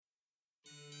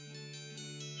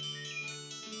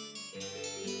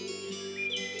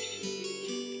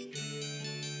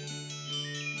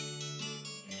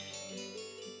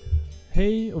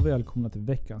Hej och välkomna till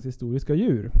veckans historiska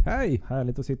djur. Hej!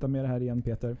 Härligt att sitta med det här igen,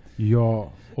 Peter.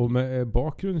 Ja, och med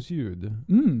bakgrundsljud.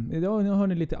 Idag hör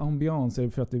ni lite ambianser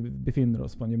för att vi befinner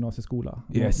oss på en gymnasieskola.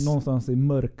 Yes. Någonstans i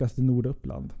mörkaste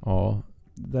Norduppland. Ja,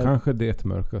 kanske det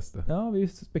mörkaste. Ja, vi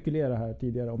spekulerade här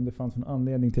tidigare om det fanns en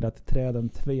anledning till att träden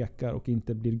tvekar och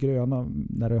inte blir gröna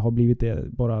när det har blivit det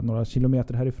bara några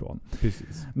kilometer härifrån.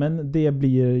 Precis. Men det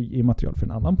blir i material för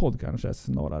en annan podd kanske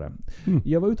snarare.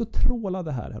 Jag var ute och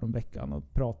trålade här om veckan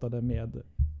och pratade med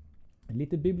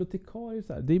lite bibliotekarier.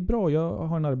 Så här. Det är bra, jag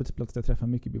har en arbetsplats där jag träffar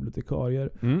mycket bibliotekarier.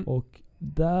 Och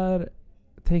där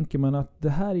tänker man att det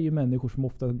här är ju människor som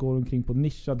ofta går omkring med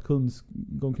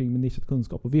nischad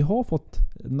kunskap. Och vi har fått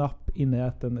napp i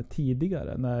näten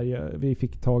tidigare när vi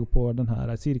fick tag på den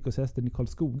här cirkushästen i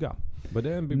Karlskoga. Var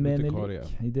det en bibliotekarie?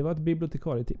 Det var ett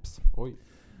bibliotekarietips. Oj.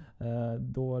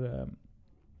 Då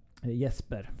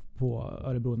Jesper på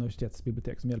Örebro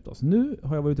universitetsbibliotek som hjälpte oss. Nu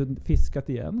har jag varit ute och fiskat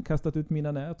igen, kastat ut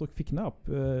mina nät och fick napp.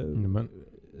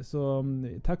 Så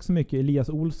tack så mycket Elias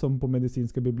Olsson på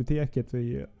medicinska biblioteket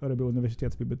vid Örebro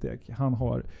universitetsbibliotek. Han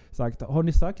har sagt, har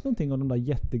ni sagt någonting om de där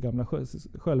jättegamla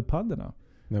sköldpaddorna?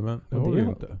 Nej, men det har vi ju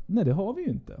inte. Nej, det har vi ju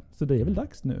inte. Så det är väl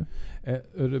dags nu.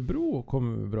 Örebro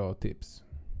kommer med bra tips.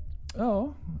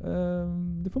 Ja,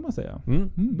 det får man säga.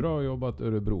 Bra jobbat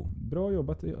Örebro. Bra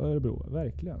jobbat i Örebro,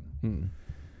 verkligen.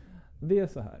 Det är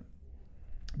så här.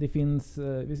 Det finns,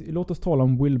 låt oss tala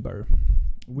om Wilbur.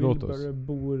 Wilbur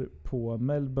bor på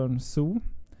Melbourne Zoo.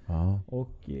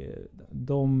 Och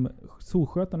de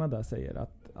zooskötarna där säger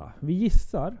att vi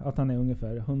gissar att han är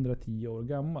ungefär 110 år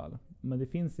gammal. Men det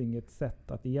finns inget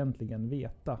sätt att egentligen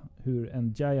veta hur en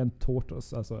giant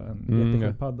tortoise, alltså en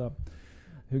jättesköldpadda,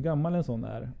 hur gammal en sån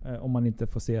är om man inte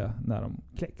får se när de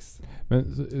kläcks. Men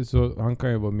så han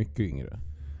kan ju vara mycket yngre.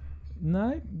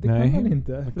 Nej, det kan han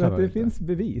inte. För att det finns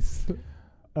bevis.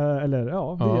 Eller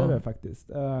ja, det gör det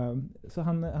faktiskt. Så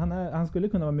han skulle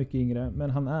kunna vara mycket yngre, men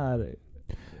han är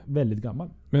väldigt gammal.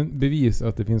 Men bevis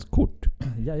att det finns kort?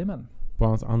 Jajamän. På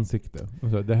hans ansikte.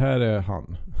 Så det här är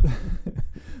han.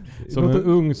 Som en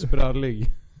ung, sprallig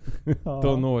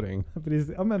tonåring.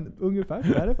 Precis. Ja, men ungefär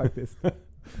så är det faktiskt.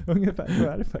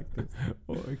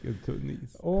 Vilken tunn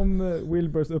is. Om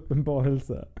Wilburs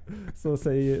uppenbarelse så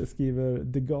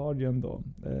skriver The Guardian då,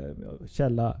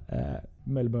 källa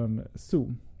Melbourne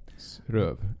Zoo.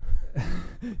 Röv.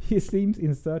 He seems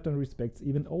in certain respects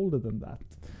even older than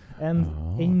that. And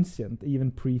ancient,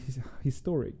 even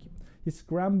prehistoric. He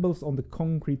scrambles on the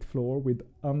concrete floor with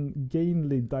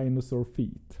ungainly dinosaur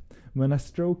feet. When I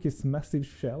stroke his massive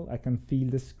shell, I can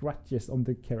feel the scratches on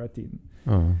the keratin.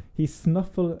 He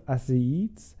snuffles as he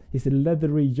eats, his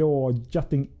leathery jaw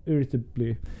jutting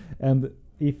irritably, and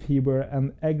if he were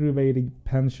an aggravating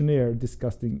pensioner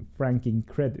discussing franking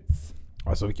credits.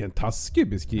 Alltså vilken taskig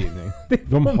beskrivning.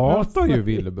 De hatar ju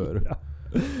Wilbur.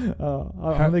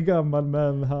 Ja, han är gammal,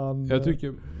 men han... Jag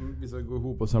tycker vi ska gå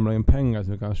ihop och samla in pengar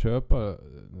så vi kan köpa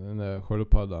den där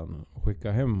sköldpaddan och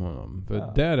skicka hem honom.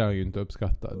 För där är han ju inte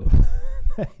uppskattad.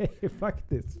 Nej,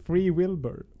 faktiskt. Free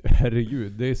Wilbur.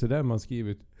 Herregud, det är så där man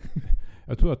skrivit.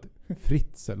 Jag tror att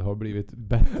Fritzl har blivit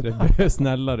bättre,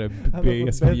 snällare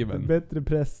beskriven. Bättre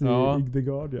press i The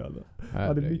Guardian.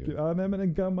 Men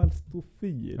en gammal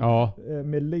stofil.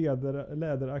 Med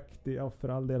läderaktig, för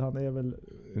all del. Han är väl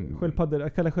sköldpaddor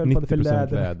för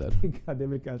läder. Det är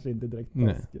väl kanske inte direkt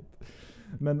taskigt.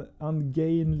 Men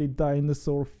ungainly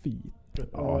dinosaur feet.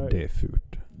 Ja, det är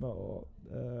fult. Ja,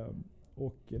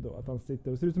 och då att han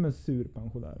ser ut som en sur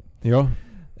pensionär. Ja.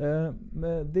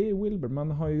 Det är Wilbur.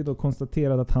 Man har ju då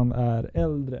konstaterat att han är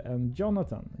äldre än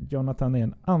Jonathan. Jonathan är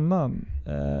en annan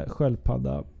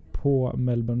sköldpadda på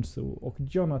Melbourne Zoo. Och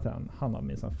Jonathan, han har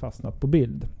minst fastnat på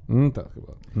bild. Tack ska du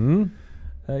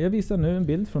ha. Jag visar nu en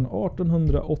bild från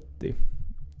 1880.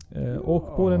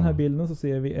 Och på den här bilden så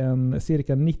ser vi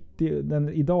den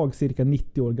idag cirka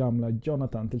 90 år gamla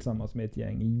Jonathan tillsammans med ett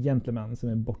gäng gentlemen som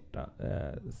är borta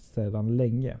sedan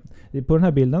länge. På den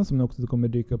här bilden, som också kommer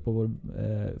dyka upp på vår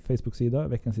Facebook-sida,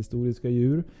 Veckans historiska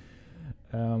djur,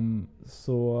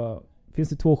 så finns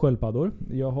det 2 sköldpaddor.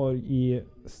 Jag har i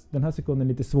den här sekunden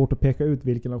lite svårt att peka ut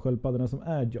vilken av sköldpaddorna som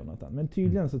är Jonathan. Men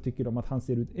tydligen så tycker de att han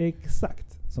ser ut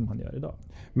exakt som han gör idag.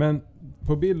 Men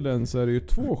på bilden så är det ju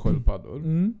 2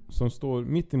 sköldpaddor som står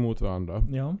mitt emot varandra.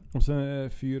 Ja. Och sen är det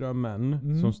 4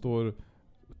 män som står och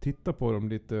tittar på dem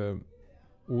lite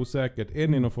osäkert.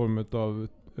 En i någon form av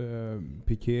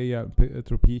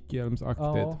tropikhjälmsaktigt.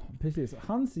 Ja, precis.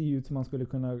 Han ser ju ut som han skulle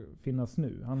kunna finnas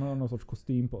nu. Han har någon sorts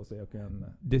kostym på sig.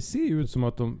 Det ser ut som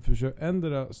att de försöker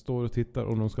ändra, står och tittar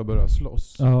om de ska börja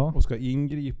slåss och ska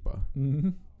ingripa.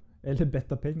 Eller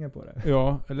betta pengar på det.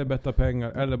 Ja, eller betta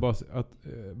pengar. Eller bara att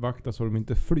vakta så de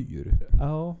inte flyr.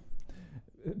 Ja.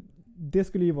 Det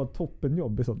skulle ju vara ett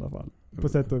toppenjobb i sådana fall. På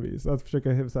sätt och vis. Att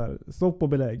försöka så här, stopp och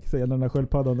belägg. Säger den där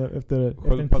sköldpaddan efter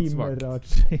en timme rört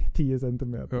sig 10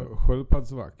 centimeter. Ja,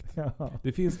 sköldpaddsvakt. Ja.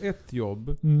 Det finns ett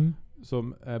jobb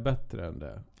som är bättre än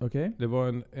det. Okay. Det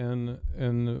var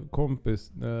en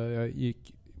kompis när jag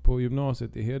gick på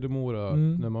gymnasiet i Hedemora.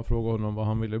 När man frågade honom vad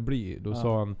han ville bli. Då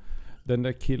sa han, den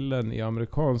där killen i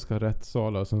amerikanska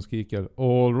rättssalar som skriker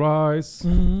all rise.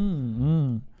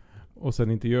 Och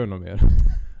sen inte gör något mer.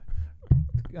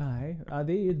 Nej,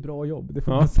 det är ett bra jobb, det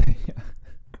får man säga.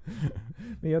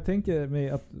 Men jag tänker mig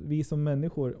att vi som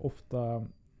människor ofta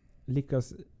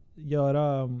lyckas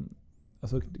göra...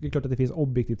 Alltså det är klart att det finns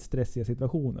objektivt stressiga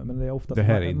situationer, men det är ofta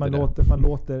man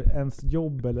låter ens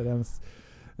jobb eller ens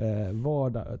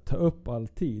vardag ta upp all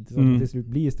tid. Så att man till slut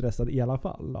blir stressad i alla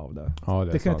fall av det. Ja,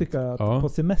 det kan jag tycka att på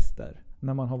semester,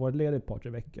 när man har varit ledig ett par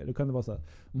 3 veckor, då kan det vara så här,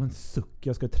 man suck,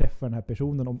 jag ska träffa den här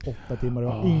personen om 8 timmar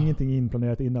och har ingenting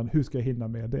inplanerat innan. Hur ska jag hinna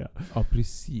med det? Ja,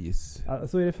 precis.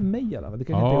 Så är det för mig i alla fall. Det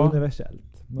kanske inte är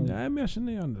universellt. Men nej, men jag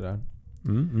känner igen det där.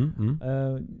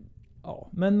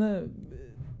 Men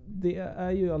det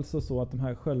är ju alltså så att de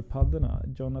här sköldpaddorna,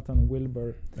 Jonathan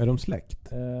Wilbur... Är de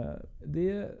släkt?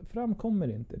 Det framkommer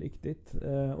inte riktigt.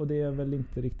 Och det är väl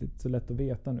inte riktigt så lätt att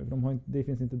veta nu. För det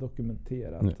finns inte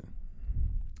dokumenterat. Nej.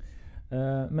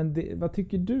 Men vad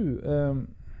tycker du?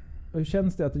 Hur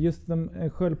känns det att just en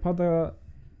sköldpadda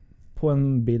på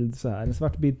en bild så här, en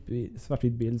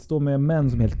svartvit bild, står med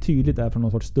män som helt tydligt är från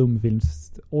någon sorts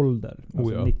stumfilmsålder,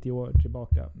 alltså 90 år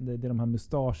tillbaka. Det är de här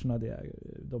mustascherna, det är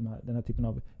den här typen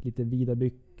av lite vida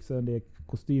byxor, det är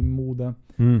kostymmode,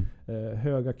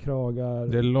 höga kragar.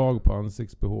 Det är lag på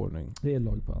ansiktsbehåring. Det är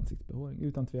lag på ansiktsbehåring,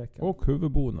 utan tvekan. Och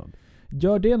huvudbonad.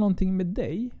 Gör det någonting med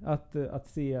dig att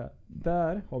se,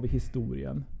 där har vi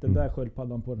historien. Den där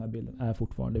sköldpaddan på den här bilden är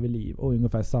fortfarande vid liv och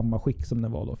ungefär samma skick som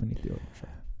den var då för 90 år sedan.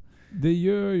 Det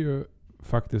gör ju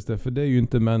faktiskt det, för det är ju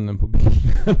inte männen på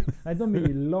bilden. Nej, de är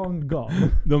ju long gone.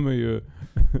 De är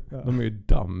ju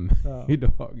damm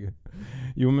idag.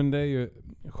 Jo, men det är ju,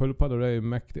 sköldpaddor är ju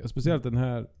mäktiga. Speciellt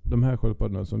de här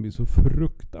sköldpaddorna som blir så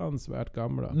fruktansvärt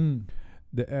gamla.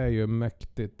 Det är ju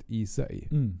mäktigt i sig.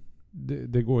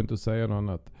 Det går inte att säga något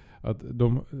annat. Att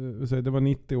det var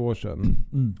 90 år sedan.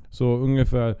 Så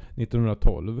ungefär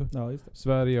 1912. Ja, just det.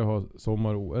 Sverige har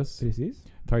sommar-OS. Precis.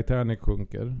 Titanic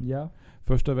sjunker. Ja.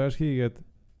 Första världskriget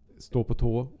står på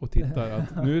tå och tittar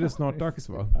att nu är det snart dags,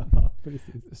 va? Ja,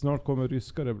 precis. Snart kommer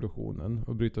ryska revolutionen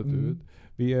och bryta ut.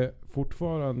 Vi är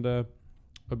fortfarande,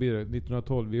 vad blir det,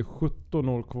 1912. Vi är 17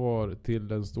 år kvar till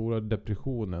den stora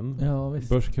depressionen. Ja, visst.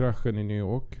 Börskraschen i New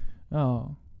York.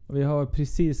 Ja. Vi har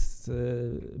precis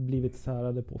blivit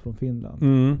särade på från Finland.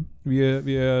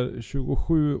 Vi är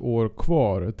 27 år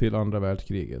kvar till andra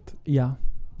världskriget. Ja.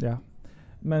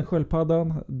 Men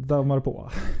sköldpaddan dammar på.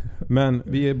 Men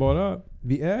vi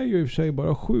är ju i och för sig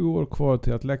bara 7 år kvar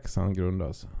till att Leksand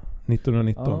grundas.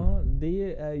 1919. Ja,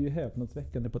 det är ju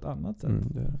häpnadsväckande på ett annat sätt.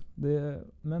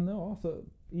 Men ja, så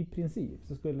i princip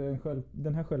så skulle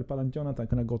den här sköldpaddan Jonathan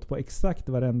kunna gått på exakt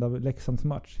varenda Leksands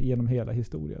match genom hela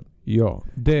historien. Ja,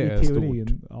 det är teorin,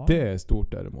 stort. Ja. Det är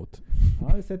stort däremot.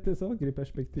 Ja, det sätter saker i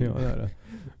perspektiv. Ja, det är det.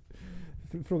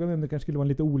 Frågan är om det kanske skulle vara en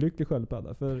lite olycklig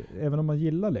sköldpadda. För även om man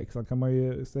gillar Leksand kan man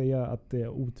ju säga att det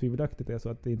otvivelaktigt är så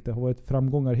att det inte har varit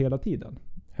framgångar hela tiden.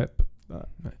 Hepp. Nej.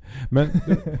 Men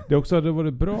det också hade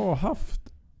varit bra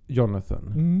haft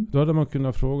Jonathan. Då hade man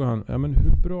kunnat fråga han, men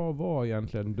hur bra var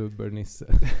egentligen Dubbernisse?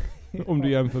 Om du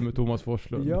jämför med Thomas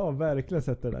Forslund. Ja, verkligen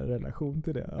sätter det i relation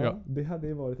till det. Ja. Det hade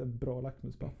ju varit ett bra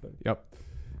lackmuspapper. Ja.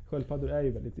 Sköldpaddor är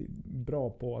ju väldigt bra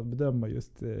på att bedöma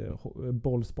just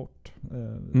bollsport.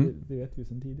 Det vet vi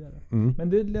sedan tidigare. Men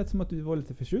det lät som att du var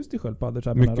lite förtjust i sköldpaddor. Så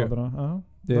här mycket. Ja.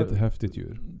 Det är ett häftigt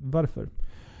djur. Varför?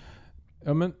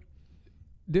 Ja, men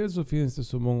dels så finns det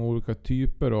så många olika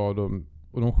typer av dem.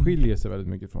 Och de skiljer sig väldigt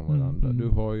mycket från varandra. Du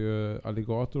har ju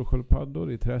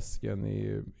alligatorsköldpaddor i träsken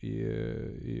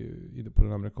på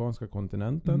den amerikanska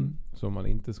kontinenten. Som man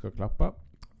inte ska klappa.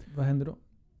 Vad händer då?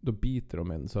 Då biter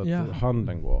de en så att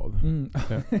handen går av.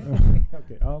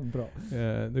 Okej, ja, bra.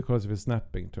 Det kallas för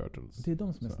snapping turtles. Det är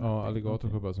de som är snapping. Ja,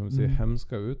 alligatorsköldpaddor som ser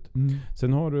hemska ut.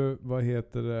 Sen har du,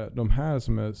 de här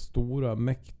som är stora,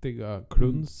 mäktiga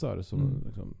klunsar som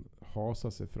liksom hasar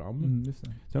sig fram.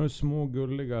 Sen har du små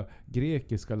gulliga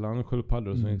grekiska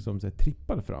landsköldpaddor som liksom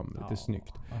trippar fram lite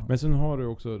snyggt. Men sen har du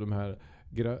också de här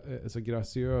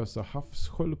graciösa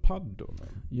havssköldpaddorna.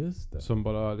 Just det. Som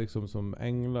bara liksom som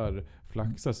änglar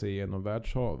flaxar sig genom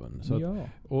världshaven. Så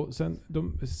och sen,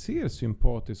 de ser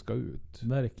sympatiska ut.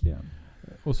 Verkligen.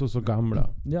 Och så gamla.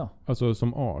 Ja. Alltså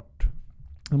som art.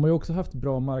 De har ju också haft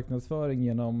bra marknadsföring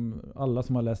genom alla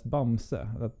som har läst Bamse.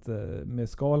 Att, med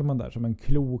Skalman där som en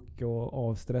klok och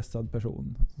avstressad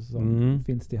person som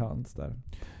finns till hands där.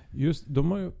 Just,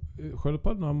 de har ju,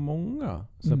 sköldpaddorna har många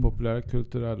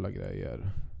populärkulturella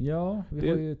grejer. Ja, vi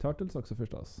har ju Turtles också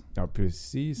förstås. Ja,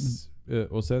 precis.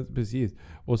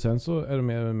 Och sen så är de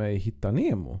även med i Hitta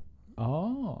Nemo.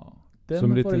 Den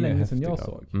var det länge sedan jag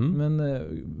såg. Men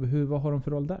vad har de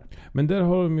för roll där? Men där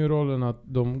har de ju rollen att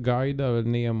de guidar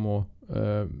Nemo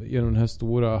genom den här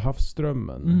stora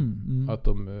havsströmmen. Att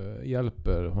de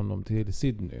hjälper honom till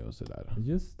Sydney och sådär.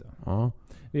 Just det. Ja.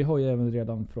 Vi har ju även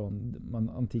redan från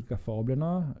antika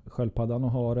fablerna Sköldpaddan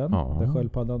och haren. Där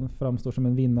sköldpaddan framstår som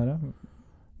en vinnare.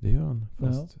 Det gör han.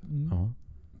 Fast,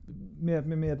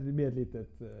 med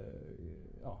litet...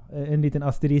 en liten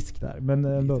asterisk där. Men,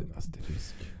 en liten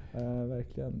asterisk.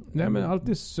 Verkligen. Nej, men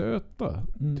alltid söta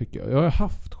tycker jag. Jag har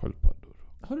haft sköldpaddor.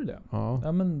 Har du det?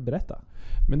 Ja. Men berätta.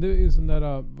 Men det är ju sån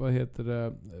där, vad heter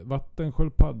det,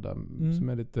 vattensköldpadda som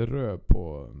är lite röd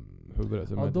på huvudet.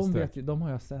 De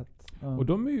har jag sett. Ja. Och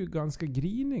de är ju ganska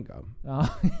griniga. Ja,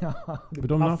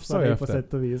 de nafsar ju efter. På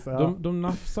sätt och vis. Ja. De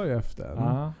nafsar ju efter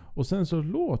en. Och sen så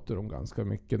låter de ganska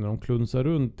mycket när de klunsar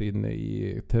runt inne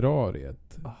i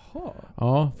terrariet. Aha.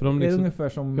 Ja, för de liksom, är det ungefär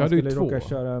som man skulle råka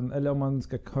köra eller om man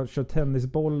ska köra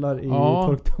tennisbollar i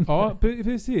torktumlare? Ja,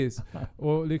 precis.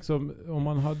 Och liksom om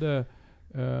man hade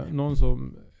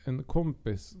en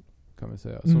kompis kan vi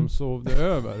säga, som sovde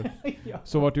över.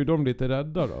 Så vart ju de lite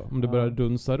rädda då. Om det började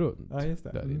dunsa runt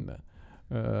där inne.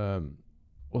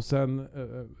 Och sen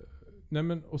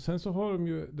och sen så har de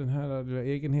ju den här lilla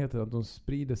egenheten att de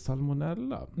sprider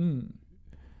salmonella.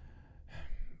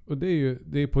 Och det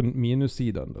är på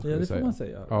minussidan då, ja, det får man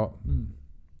säga. Ja,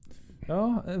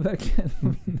 ja verkligen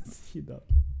på minussidan.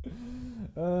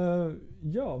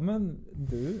 Ja, men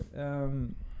du,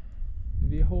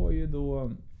 vi har ju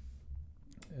då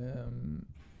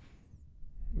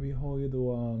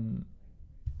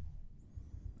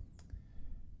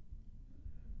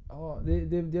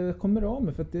det kommer av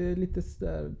mig för att det är lite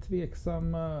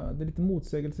tveksamma, det är lite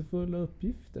motsägelsefulla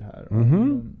uppgifter här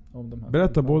om de här.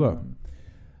 Berätta båda.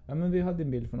 Ja, men vi hade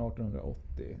en bild från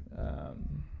 1880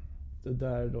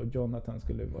 där då Jonathan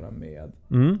skulle vara med.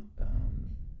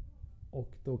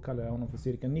 Och då kallar jag honom för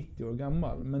cirka 90 år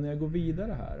gammal. Men när jag går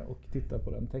vidare här och tittar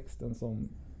på den texten som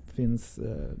finns,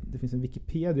 det finns en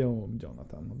Wikipedia om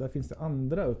Jonathan. Och där finns det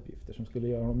andra uppgifter som skulle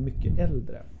göra honom mycket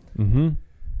äldre.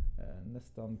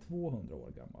 Nästan 200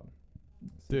 år gammal.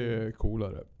 Så, det är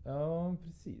coolare. Ja,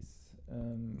 precis.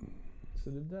 Så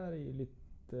det där är ju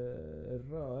lite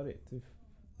rörigt.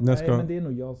 Nej, men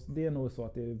det är nog så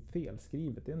att det är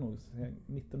felskrivet. Det är nog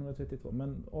 1932. Men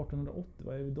 1880,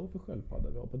 vad är det då för sköldpadda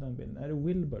vi har på den bilden? Är det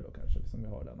Wilbur då kanske som vi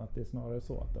har den? Att det är snarare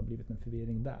så att det har blivit en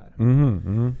förvirring där.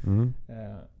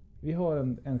 Vi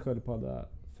har en sköldpadda,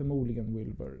 förmodligen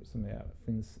Wilbur, som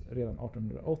finns redan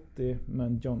 1880.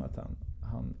 Men Jonathan,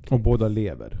 och båda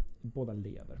lever. Båda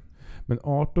lever. Men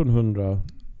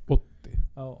 1880?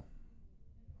 Ja.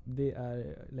 Det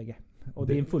är läge. Och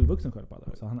det är en fullvuxen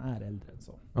sköldpadda, så han är äldre än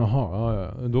så.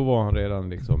 Jaha, ja. Då var han redan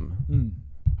liksom...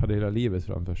 Hade hela livet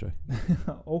framför sig.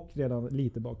 Och redan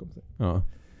lite bakom sig. Ja.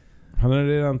 Han hade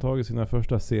redan tagit sina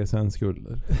första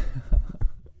CSN-skulder.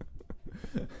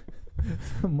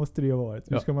 Så måste det ju ha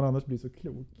varit. Hur ska man annars bli så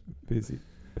klok? Precis.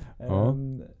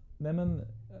 Nej men...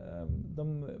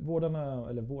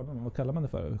 vårdarna, vad kallar man det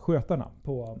för? Skötarna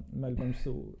på Melbourne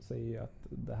Zoo säger att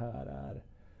det här är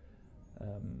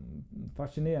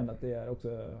fascinerande, att det är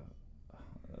också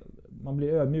man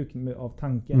blir ödmjuk av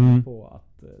tanken på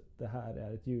att det här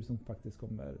är ett djur som faktiskt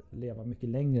kommer leva mycket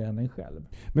längre än en själv.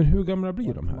 Men hur gamla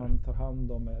blir de här? Man tar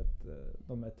hand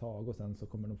om ett tag och sen så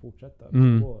kommer de fortsätta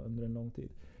gå under en lång tid.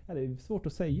 Ja, det är svårt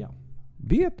att säga.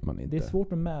 Vet man inte? Det är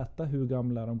svårt att mäta hur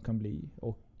gamla de kan bli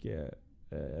och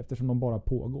eftersom de bara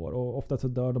pågår. Och ofta så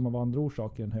dör de av andra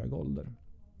orsaker än hög ålder.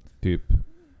 Typ?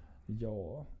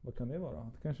 Ja, vad kan det vara?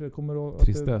 Det kanske kommer att...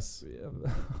 Tristess.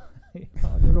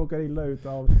 Ja, de råkar illa ut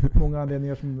av många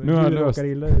anledningar som råkar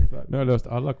illa ut. Nu har jag löst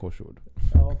alla korsord.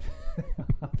 Ja,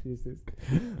 precis.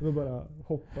 Då bara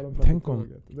hoppar de fram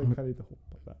tåget. Den kan inte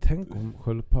hoppa där. Tänk om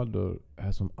sköldpaddor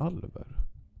är som alver.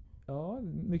 Ja,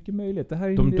 mycket möjligt. Det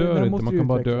här de dör inte, man kan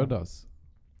bara dödas.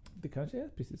 Det kanske är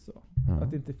precis så.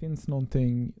 Att det inte finns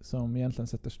någonting som egentligen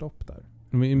sätter stopp där.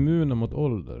 De är immuna mot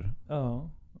ålder. Ja.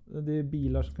 Det är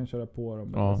bilar som kan köra på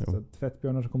dem. Ja, så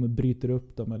tvättbjörnar som kommer bryter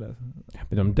upp dem. Eller.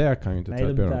 Men de där kan ju inte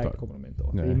tvättbjörnar ta. Nej, de där kommer de inte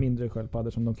åt. Det är mindre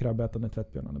sköldpaddor som de krabbätande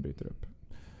tvättbjörnarna bryter upp.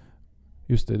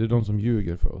 Just det är de som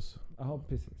ljuger för oss. Ja,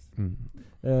 precis.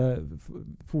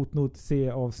 Fotnot C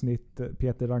avsnitt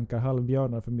Peter rankar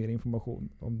halvbjörnar för mer information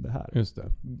om det här. Just det.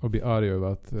 Och blir arg över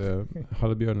att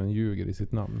halvbjörnen ljuger i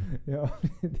sitt namn. Ja,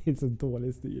 det är så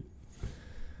dålig stil.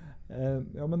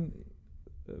 Ja, men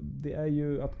det är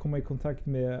ju att komma i kontakt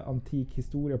med antik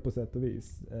historia på sätt och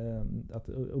vis. Att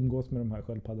umgås med de här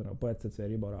sköldpaddorna. På ett sätt så är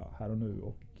det ju bara här och nu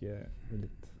och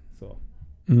väldigt så.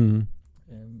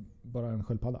 Bara en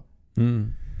sköldpadda.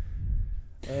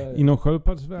 Inom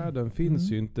sköldpaddsvärlden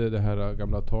finns ju inte det här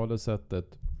gamla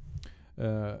talesättet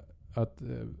att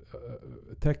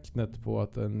tecknet på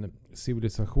att en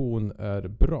civilisation är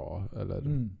bra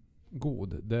eller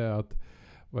god. Det är att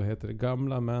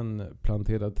gamla män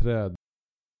planterar träd.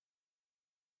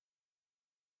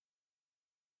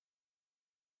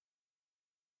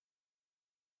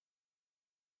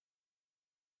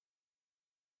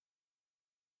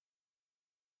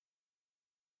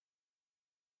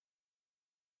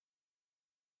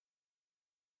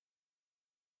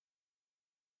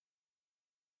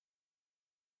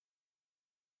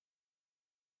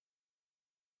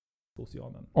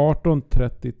 Oceanen.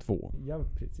 1832. Ja,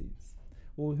 precis.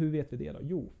 Och hur vet vi det då?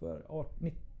 Jo, för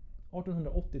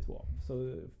 1882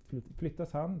 så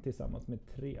flyttas han tillsammans med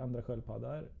 3 andra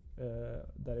sköldpaddor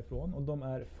därifrån. Och de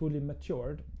är fully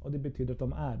matured. Och det betyder att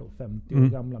de är då 50 år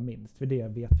gamla minst. För det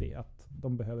vet vi att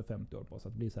de behöver 50 år på sig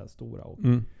att bli så här stora och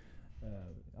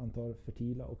antar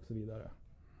fertila och så vidare.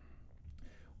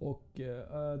 Och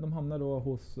de hamnar då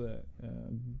hos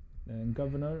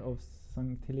Governor of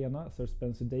St. Helena, Sir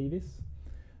Spencer Davis.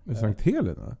 St.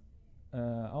 Helena?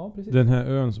 Ja, precis. Den här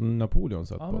ön som Napoleon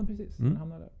satt på? Ja, men precis. Den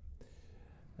hamnade där.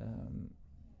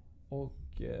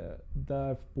 Och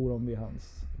där bor de vid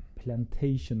hans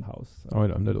plantation house. Oj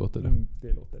då, det låter det.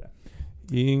 Det låter det.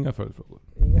 Inga följdfrågor.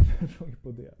 Inga följdfrågor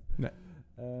på det. Nej.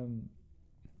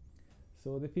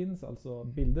 Så det finns alltså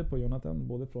bilder på Jonathan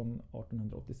både från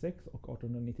 1886 och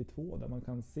 1892 där man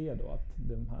kan se då att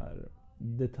de här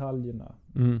detaljerna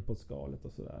på skalet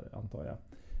och sådär antar jag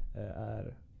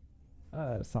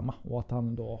är samma och att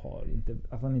han då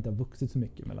inte har vuxit så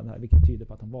mycket mellan det här, vilket tyder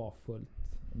på att han var fullt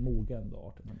mogen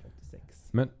då 1886.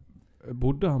 Men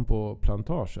bodde han på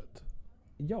plantaget?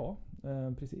 Ja,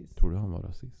 precis. Tror du han var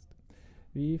rasist?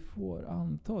 Vi får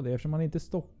anta det eftersom han inte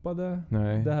stoppade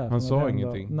det här. Han sa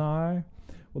ingenting. Nej.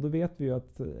 Och då vet vi ju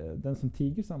att den som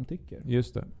tiger samtycker.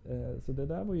 Just det. Så det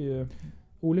där var ju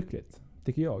olyckligt,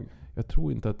 tycker jag. Jag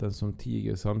tror inte att den som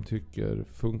tiger samtycker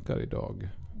funkar idag.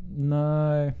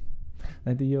 Nej,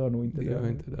 det gör nog inte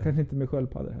det. Kanske inte med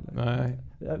sköldpaddor heller.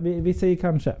 Nej. Vi säger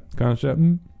kanske.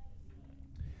 Kanske.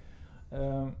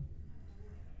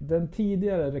 Den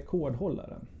tidigare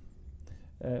rekordhållaren.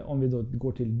 Om vi då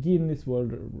går till Guinness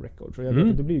World Records. Och jag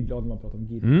vet att du blir glad när man pratar om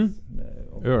Guinness.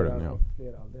 Gör den, ja.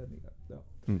 Flera anledningar. Ja.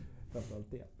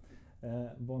 Framförallt det.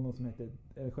 Var någon som hette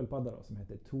sköldpadda då, som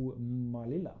hette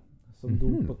Tumalila. Som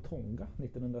dog på Tonga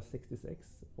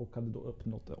 1966 och hade då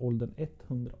uppnått åldern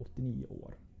 189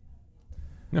 år.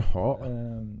 Jaha.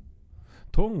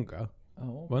 Tonga?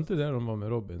 Ja. Var inte där de var med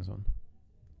Robinson?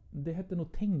 Det hette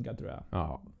nog Tenga tror jag.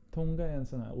 Ja. Tonga är en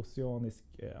sån här oceanisk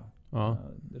ö. Ja.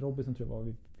 Robinson tror jag var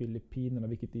vid Filippinerna,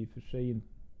 vilket i och för sig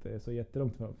inte är så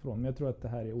jättelångt från. Men jag tror att det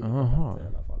här är olika platser i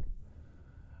alla fall.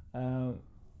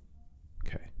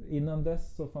 Okay. Innan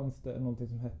dess så fanns det någonting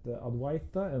som hette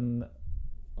Adwaita, en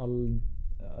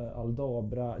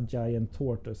Aldabra Giant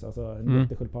Tortoise, alltså en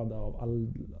jättesköldpadda av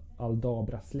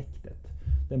Aldabra-släktet.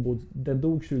 Den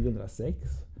dog 2006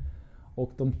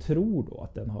 och de tror då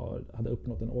att den hade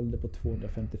uppnått en ålder på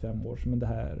 255 år. Men det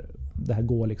här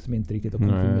går liksom inte riktigt att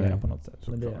konfirmera på något sätt.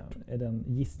 Men det är den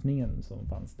gissningen som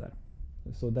fanns där.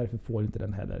 Så därför får inte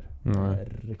den heller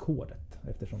rekordet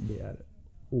eftersom det är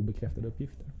obekräftade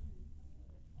uppgifter.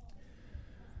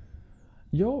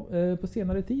 Ja, på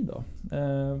senare tid då.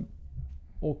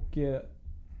 Och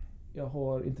jag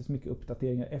har inte så mycket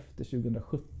uppdateringar efter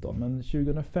 2017. Men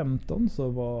 2015 så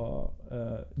var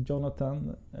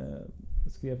Jonathan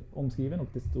omskriven och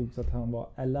det stod så att han var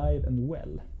alive and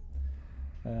well.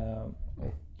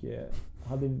 Och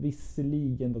hade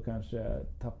visserligen då kanske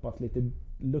tappat lite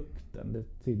lukten. Det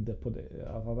tydde på det.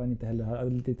 Att han inte heller hade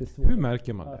lite svårt. Hur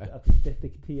märker man det? Att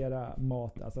detektera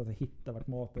mat, alltså att hitta vart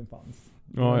maten fanns.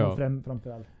 Ja.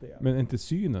 Framförallt det. Men inte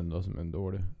synen då som är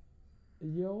dålig?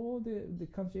 Ja, det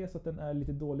kanske är så att den är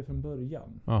lite dålig från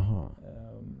början. Aha.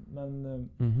 Men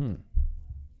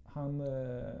han...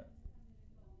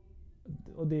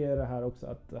 Och det är det här också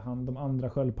att de andra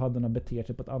sköldpaddorna beter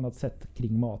sig på ett annat sätt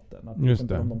kring maten.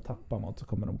 Att om de tappar mat så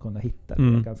kommer de kunna hitta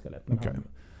det ganska lätt. Men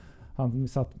han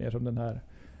satt mer som den här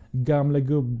gamla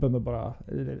gubben och bara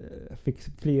fick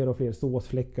fler och fler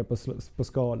såsfläckar på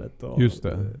skalet. Och just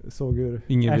det. Såg hur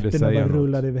ingen ville säga bara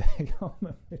rullade iväg. Ja,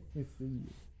 men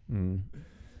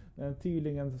Men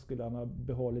tydligen så skulle han ha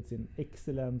behållit sin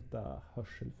excellenta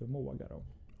hörselförmåga då.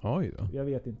 Oj då. Jag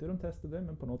vet inte hur de testade,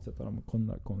 men på något sätt har de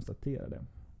kunnat konstatera det.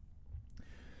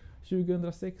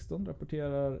 2016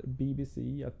 rapporterar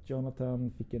BBC att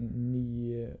Jonathan fick en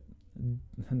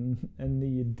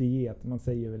ny diet. Man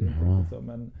säger väl inte så,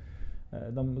 men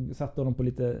de satte honom på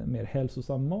lite mer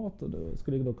hälsosam mat och då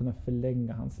skulle då kunna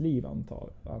förlänga hans liv,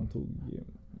 antog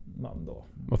man då.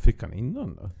 Vad fick han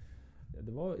innan då?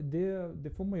 Det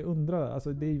får man ju undra.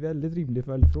 Alltså, det är en väldigt rimlig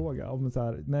följdfråga. Om så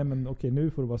här, nej men okej, nu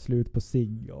får det vara slut på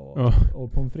cigg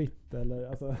och pommes frites. Eller,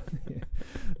 alltså,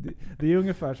 det är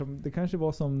ungefär som, det kanske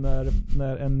var som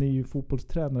när en ny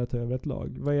fotbollstränare tar över ett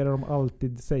lag. Vad är det de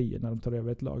alltid säger när de tar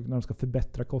över ett lag? När de ska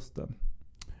förbättra kosten?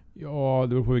 Ja, det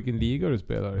beror på vilken liga du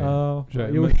spelar i. Ja, det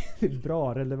är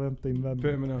bra, relevant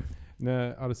invändning.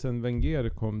 När Arsène Wenger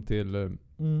kom till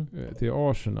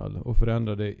Arsenal och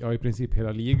förändrade i princip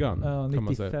hela ligan. Ja, 95, kan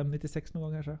man säga. 96 någon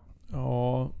gång kanske?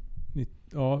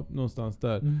 Ja, någonstans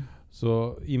där.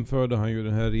 Så införde han ju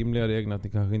den här rimliga regeln att ni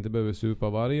kanske inte behöver supa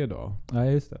varje dag. Ja,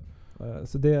 just det.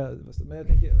 Så men jag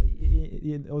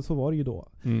tänker, och så var det ju då.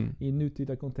 I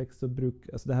nutida kontext så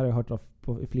alltså det här har jag hört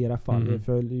i flera fall. Det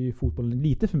följer ju fotbollen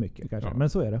lite för mycket kanske, men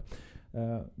så är det.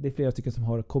 Det är flera stycken som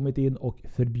har kommit in och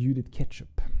förbjudit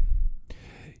ketchup.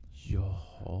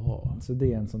 Jaha. Så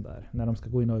det är en sån där. När de ska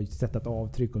gå in och sätta ett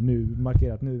avtryck och nu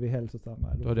markera att nu är vi hälsosamma.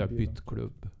 Då hade jag bytt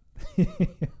klubb.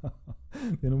 Ja,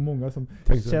 det är nog många som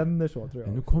känner så, tror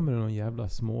jag. Nu kommer det någon jävla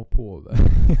småpåve.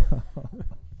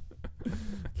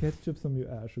 Ketchup som ju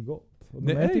är så gott. Och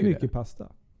de äter ju mycket pasta.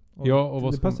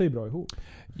 Och det passar ju bra ihop.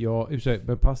 Ja, i och för sig.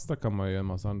 Men pasta kan man ju göra en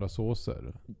massa andra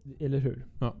såser. Eller hur?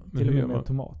 Ja, till och med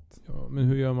tomat. Ja, men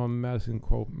hur gör man med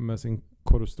sin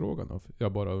korv stroganoff?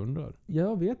 Jag bara undrar.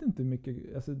 Jag vet inte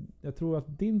mycket. Alltså, jag tror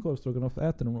att din korv stroganoff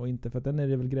äter de nog inte. För att den är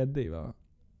det väl grädde i, va?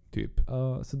 Typ.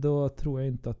 Så då tror jag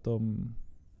inte att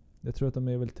jag tror att de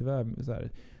är väl tyvärr så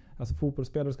här. Alltså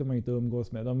fotbollsspelare ska man ju inte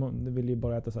umgås med. De vill ju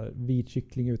bara äta så här vit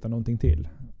kyckling utan någonting till.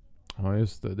 Ja,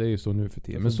 just det. Det är ju så nu för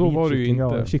tiden. Alltså men så var det ju inte.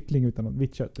 Ja, kyckling utan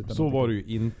vitt kött. Utan så var det ju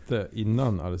inte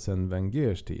innan Arsène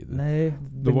Wengers tid. Nej.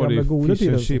 Då var det ju fish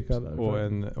and chips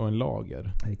och en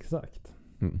lager. Exakt.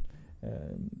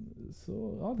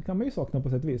 Så ja, det kan man ju sakna på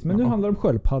sätt och vis. Men nu handlar det om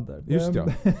sköldpaddor. Just ja.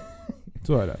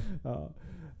 Så är det. Ja.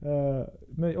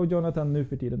 Och Jonathan nu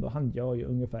för tiden då, han gör ju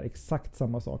ungefär exakt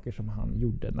samma saker som han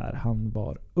gjorde när han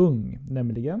var ung.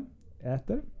 Nämligen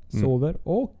äter, sover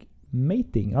och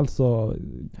mating. Alltså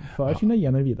för sina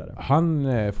gener vidare. Han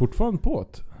är fortfarande på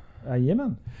det.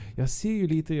 Jajamän. Jag ser ju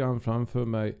lite grann framför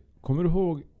mig. Kommer du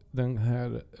ihåg den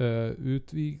här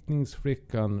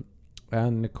utvikningsflickan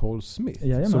Anne Nicole Smith?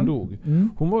 Jajamän. Som dog?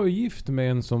 Hon var ju gift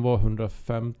med en som var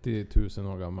 150 000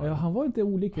 år gammal. Ja, han var inte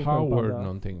olik en Howard sköldpadda.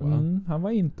 Någonting, va? Han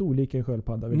var inte olik en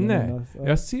sköldpadda. Nej,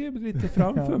 jag ser lite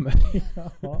framför mig.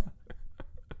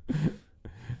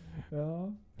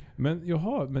 Ja.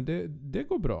 Men det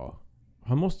går bra.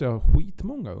 Han måste ha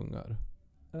skitmånga ungar.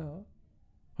 Ja.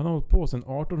 Han har hållit på sedan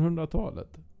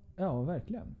 1800-talet. Ja,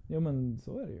 verkligen. Jo, men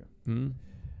så är det ju.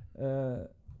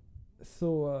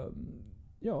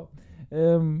 Ja.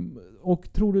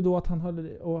 Och tror du då att han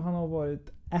har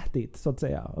varit at it, så att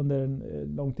säga, under en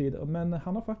lång tid. Men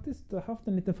han har faktiskt haft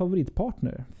en liten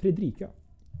favoritpartner, Fredrika.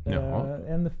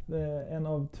 En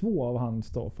av 2 av hans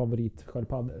då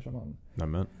favoritsköldpaddor som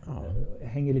han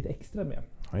hänger lite extra med.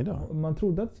 Man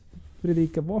trodde att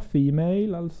Fredrika var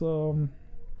female, alltså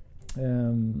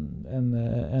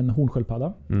en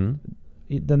hornsköldpadda.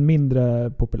 Den mindre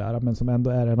populära, men som ändå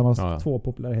är en av hans 2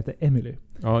 populära, heter Emily.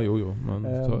 Ja, jo. Man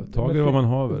tager vad man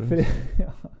haver.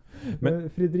 Men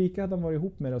Fredrika hade han varit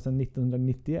ihop med sedan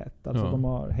 1991. Alltså de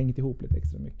har hängt ihop lite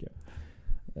extra mycket.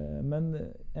 Men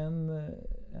en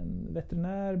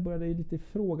veterinär började lite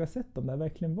ifrågasätta om det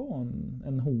verkligen var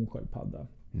en hornsköldpadda.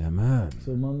 Nämen.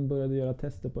 Så man började göra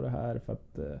tester på det här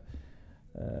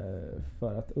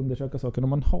för att undersöka saker. Och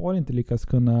man har inte lyckats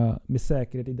kunna med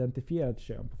säkerhet identifiera ett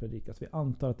kön på Fredrika. Så vi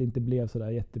antar att det inte blev så där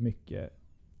jättemycket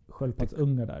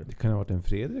sköldpaddsungar där. Det kan ha varit en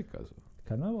Fredrik alltså?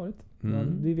 Kan det ha varit.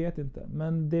 Men vi vet inte.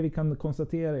 Men det vi kan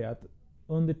konstatera är att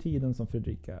under tiden som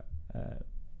Fredrika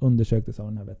undersöktes av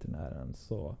den här veterinären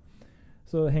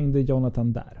så hängde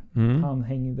Jonathan där. Han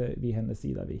hängde vid hennes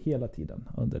sida hela tiden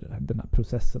under den här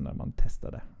processen när man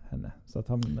testade henne. Så att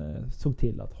han såg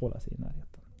till att hålla sig i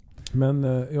närheten. Men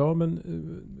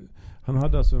han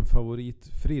hade alltså en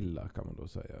favoritfrilla, kan man då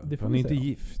säga. Han är inte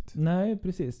gift. Nej,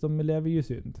 precis. De lever ju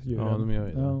synd. Ja, de gör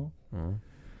ju det. Ja.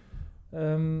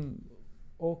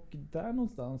 Och där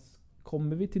någonstans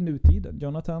kommer vi till nutiden.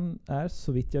 Jonathan är,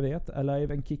 så vitt jag vet,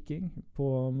 alive and kicking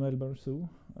på Melbourne Zoo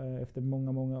efter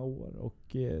många, många år.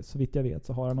 Och så vitt jag vet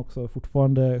så har han också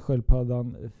fortfarande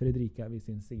sköldpaddan Fredrika vid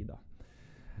sin sida.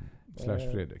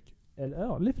 Slash Fredrik.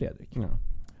 Eller Fredrik. Ja.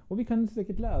 Och vi kan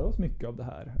säkert lära oss mycket av det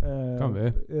här. Kan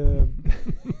vi?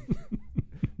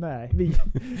 Nej,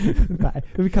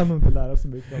 vi kan nog inte lära oss så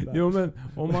mycket av det här. Jo, men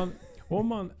om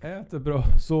man äter bra,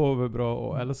 sover bra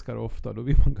och älskar ofta, då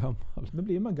blir man gammal. Då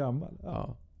blir man gammal,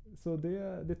 ja. Så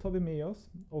det tar vi med oss.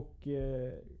 Och,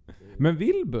 men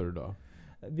Wilbur då?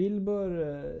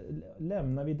 Wilbur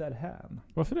lämnar vi därhän.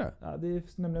 Varför det? Ja, det är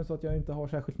nämligen så att jag inte har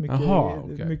särskilt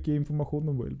mycket information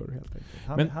om Wilbur helt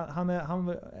enkelt.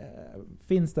 Han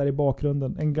finns där i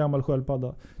bakgrunden. En gammal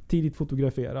sköldpadda. Tidigt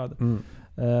fotograferad.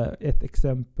 Ett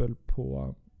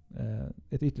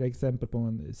ytterligare exempel på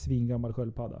en svingammal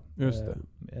sköldpadda. Just det.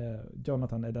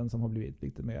 Jonathan är den som har blivit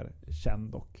lite mer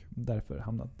känd och därför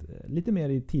hamnat lite mer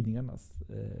i tidningarnas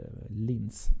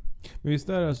lins. Men visst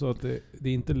är det så att det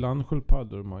är inte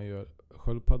landsköldpaddor man gör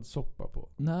sköldpaddsoppa på?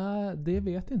 Nej, det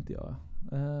vet inte jag.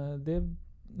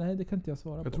 Det kan inte jag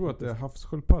svara på. Jag tror att det är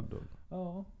havssköldpaddor.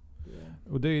 Ja.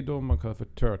 Och det är de man kallar för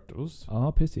turtles.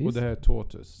 Ja, precis. Och det här är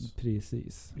tortoise.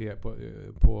 Precis.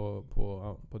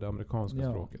 På det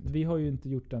amerikanska språket. Vi har ju inte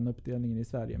gjort den uppdelningen i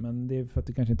Sverige, men det är för att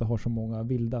vi kanske inte har så många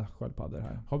vilda sköldpaddor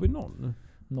här. Har vi någon?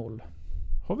 0.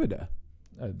 Har vi det?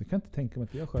 Du kan inte tänka mig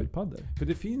att vi har sköldpaddor. För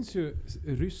det finns ju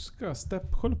ryska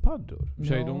steppsköldpaddor.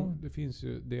 Det finns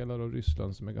ju delar av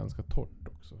Ryssland som är ganska torrt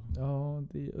också. Ja,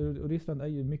 och Ryssland är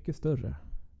ju mycket större.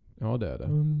 Ja, det är det.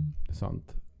 Det är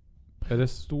sant. Är det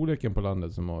storleken på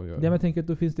landet som avgör? Ja, men jag tänker att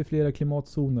då finns det flera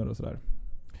klimatzoner och sådär.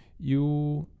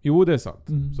 Jo, det är sant.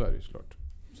 Så är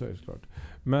det ju klart.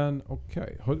 Men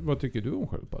okej. Vad tycker du om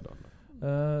sköldpaddan?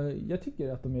 Jag tycker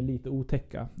att de är lite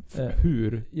otäcka.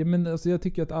 Hur? Ja, men alltså jag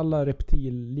tycker att alla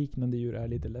reptilliknande djur är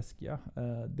lite läskiga.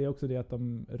 Det är också det att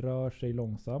de rör sig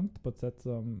långsamt på ett sätt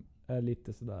som är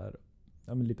lite sådär,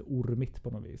 lite ormigt på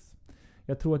något vis.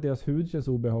 Jag tror att deras hud känns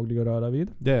obehaglig att röra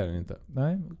vid. Det är den inte.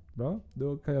 Nej, bra.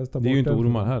 Då kan jag ta bort. Det är ju inte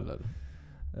ormar heller.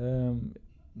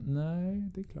 Nej,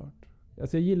 det är klart.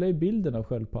 Alltså jag gillar ju bilden av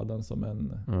sköldpaddan som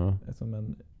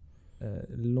en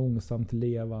långsamt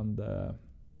levande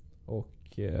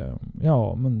och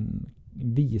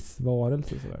vis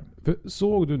varelse sådär.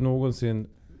 Såg du någonsin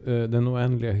Den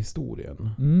oändliga historien?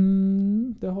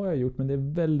 Det har jag gjort, men det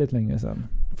är väldigt länge sedan.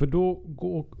 För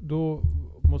då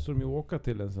måste de ju åka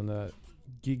till en sån där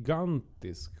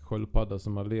gigantisk sköldpadda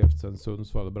som har levt sedan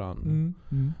Sundsvall brann.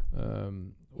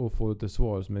 Och få ett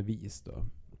svar som är vis då.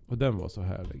 Och den var så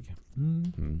härlig.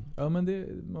 Ja, men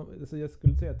alltså jag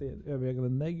skulle säga att det är övervägande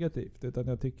negativt. Utan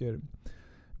jag tycker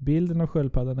bilden av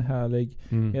sköldpaddan är härlig.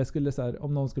 Jag skulle så här,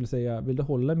 om någon skulle säga, vill du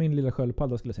hålla min lilla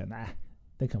sköldpadda? Skulle jag säga, nej,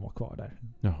 den kan vara kvar där.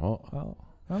 Jaha.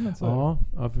 Ja, men så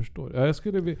jag förstår.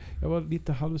 Jag var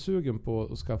lite halvsugen på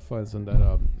att skaffa en sån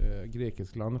där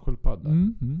grekisk landsköldpadda.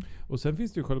 Och sen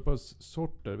finns det ju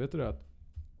sköldpaddssorter. Vet du det att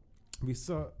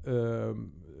vissa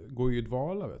går ju i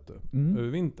dvala, vet du, över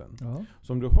vintern. Ja.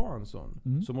 Så om du har en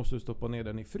sån så måste du stoppa ner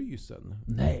den i frysen.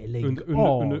 Nej,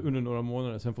 under några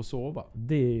månader, sen få sova.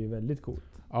 Det är ju väldigt coolt.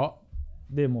 Ja.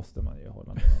 Det måste man ju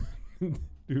hålla med om.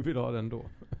 Du vill ha den då?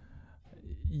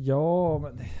 Ja,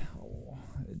 men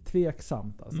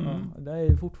tveksamt alltså. Det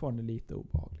är fortfarande lite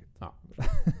obehagligt. Ja.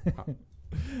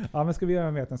 Ja, men ska vi göra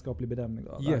en vetenskaplig bedömning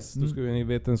då? Yes, då ska vi göra en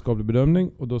vetenskaplig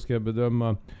bedömning. Och då ska jag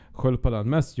bedöma sköldpaddan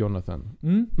mest Jonathan.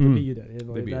 Det blir ju det. Det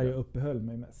var ju där jag uppehöll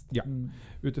mig mest. Ja.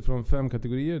 Utifrån 5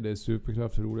 kategorier. Det är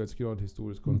superkraft, rolighetsgrad,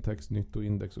 historisk kontext,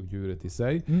 nyttoindex och djuret i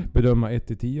sig. Bedöma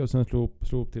 1-10 och sen slå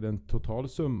upp till en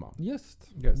totalsumma. Yes.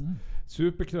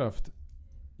 Superkraft.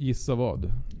 Gissa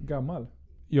vad? Gammal.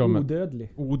 Ja,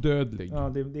 odödlig. Ja,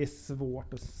 det är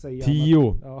svårt att säga.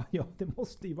 10. Ja, det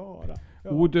måste ju vara.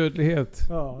 Ja. Odödlighet.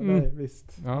 Ja, nej,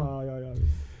 visst. Ja,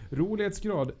 visst.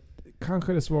 Rolighetsgrad.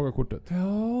 Kanske det svaga kortet.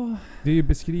 Ja. Det är ju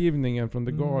beskrivningen från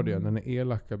The Guardian. Den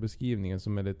elaka beskrivningen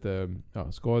som är lite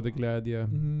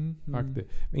skadeglädje-aktig.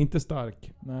 Men inte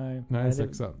stark. Nej,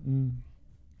 6.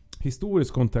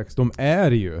 Historisk kontext. De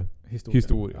är ju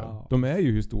historia. Ja. De är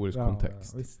ju historisk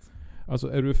kontext. Ja, visst. Alltså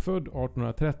är du född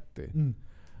 1830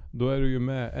 då är du ju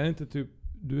med. Är det inte typ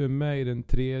du är med i den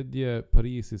 3:e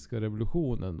parisiska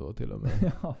revolutionen då till och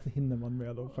med? Ja, det hinner man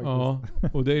med då faktiskt. Ja,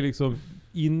 och det är liksom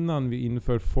innan vi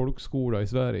inför folkskola i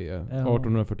Sverige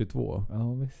 1842.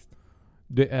 Ja, visst.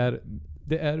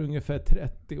 Det är ungefär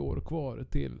 30 år kvar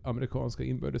till amerikanska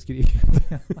inbördeskriget.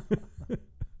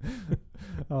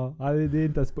 Ja, det är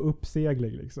inte ens på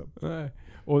uppsegling liksom. Nej.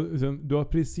 Och sen, du har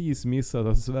precis missat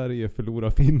att Sverige förlorar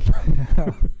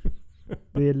Finland.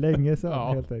 Det är länge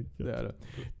sedan helt enkelt. Det är det.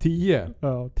 10.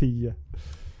 Ja, 10.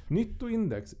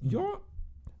 Nyttoindex. Ja,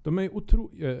 de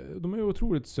är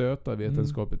otroligt söta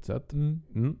vetenskapligt sett.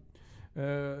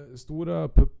 Stora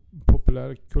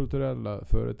populärkulturella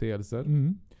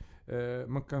företeelser.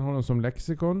 Man kan ha dem som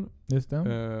lexikon. Just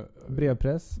det.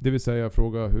 Brevpress. Det vill säga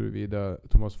fråga huruvida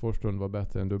Thomas Forslund var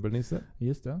bättre än Dubbelnisse.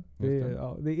 Just det.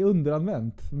 Det är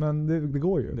underanvänt, men det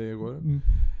går ju. Det går.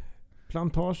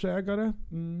 Plantageägare.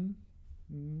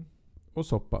 Och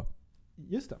soppa.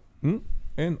 Just det.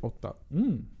 En 8.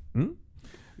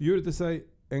 Djuret i sig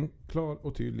en klar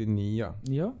och tydlig 9.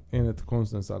 Ja. Enligt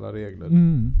konstens alla regler.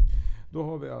 Då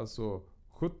har vi alltså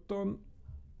 17,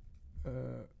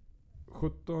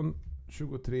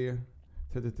 23,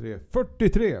 33,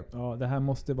 43. Ja, det här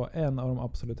måste vara en av de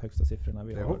absolut högsta siffrorna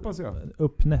vi har. Det hoppas jag.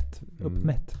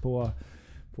 Uppmätt på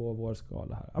vår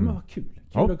skala här. Ja, men vad kul.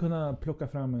 Kul att kunna plocka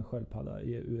fram en sköldpadda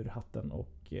ur hatten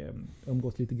och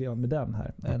umgås lite grann med den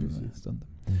här en stund.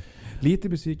 Lite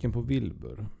besviken på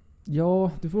Wilbur.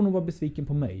 Ja, du får nog vara besviken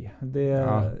på mig.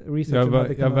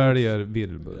 Jag väljer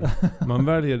Wilbur. Man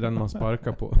väljer den man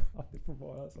sparkar på. Ja, det får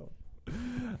vara så.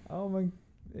 Ja, men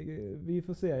vi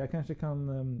får se. Jag kanske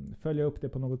kan följa upp det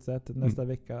på något sätt nästa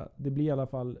vecka. Det blir i alla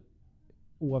fall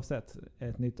oavsett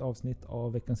ett nytt avsnitt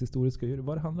av veckans historiska djur.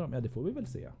 Vad det handlar om, det får vi väl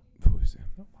se. Ja,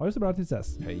 ha det så bra tills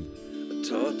dess. Hej.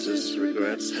 Tortoise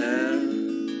regrets hair.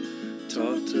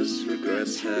 Tortoise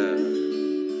regrets hair.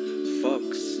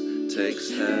 Fox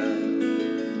takes hair.